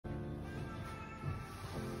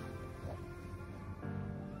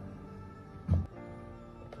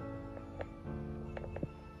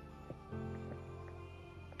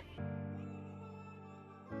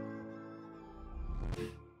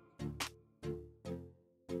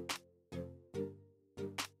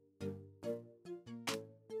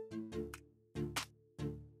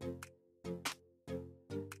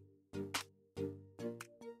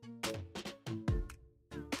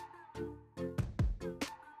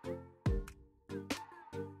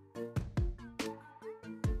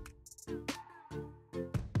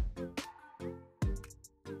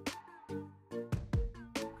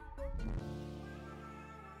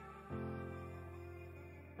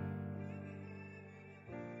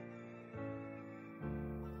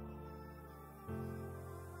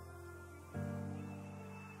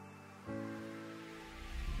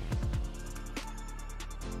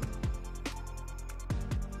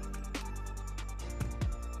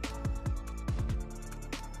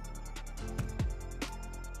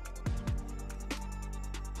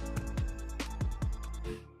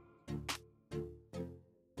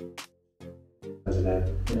isn't it?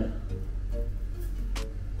 Yeah.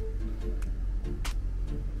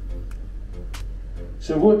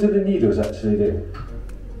 So what do the needles actually do?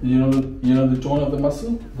 You know the tone of the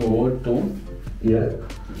muscle? The word tone? Yeah.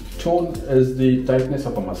 Tone is the tightness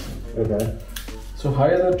of a muscle. Okay. So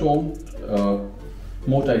higher the tone,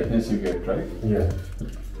 more tightness you get, right? Yeah.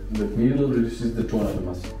 The needle reduces the tone of the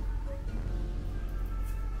muscle.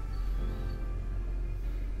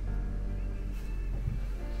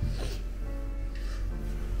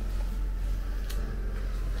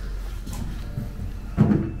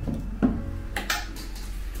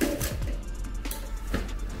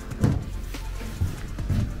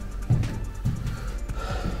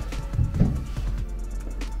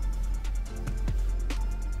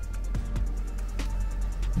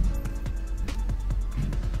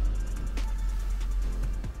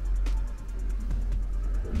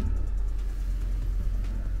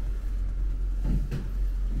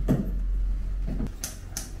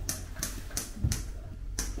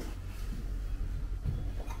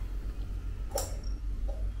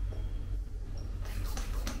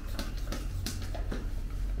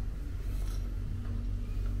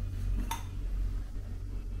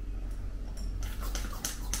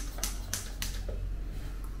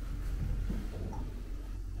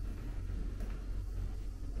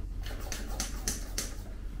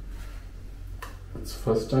 It's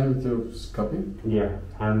first time with your cupping? Yeah,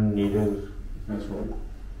 and needles. That's right.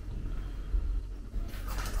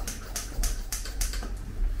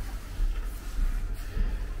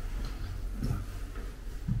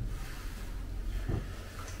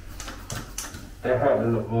 They hurt a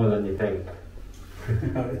lot more than you think.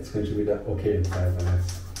 It's going to be that okay in 5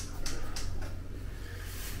 minutes.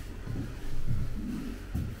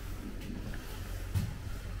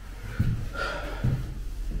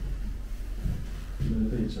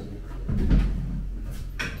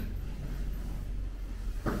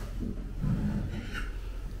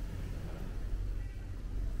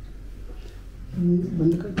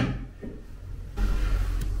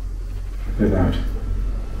 Breathe out.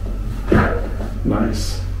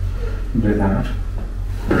 Nice. Breathe out.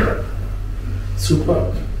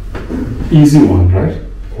 Super. Easy one, right?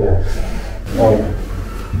 Yeah. Oh,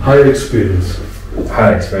 high experience.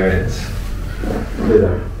 High experience. Breathe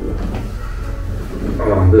out.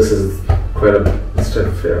 Oh, this is quite a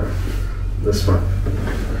step here. This one.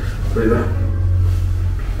 Breathe out.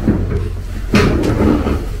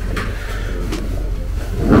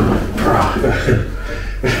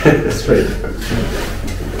 Straight.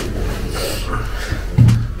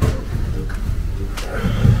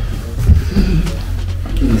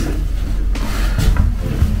 Easy.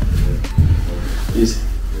 Easy.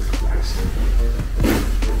 Relax.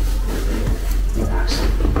 Relax.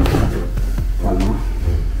 One more.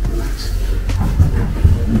 Relax.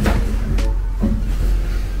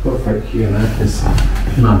 Perfect. Here, that is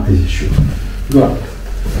not the issue. Go on.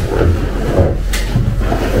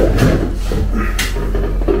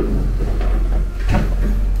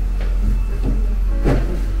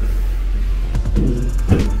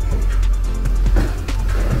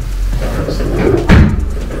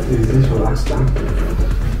 Easy, relax down.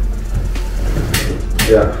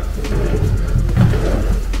 Yeah.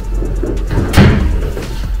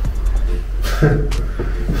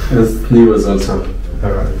 His knee was also.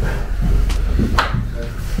 Alright.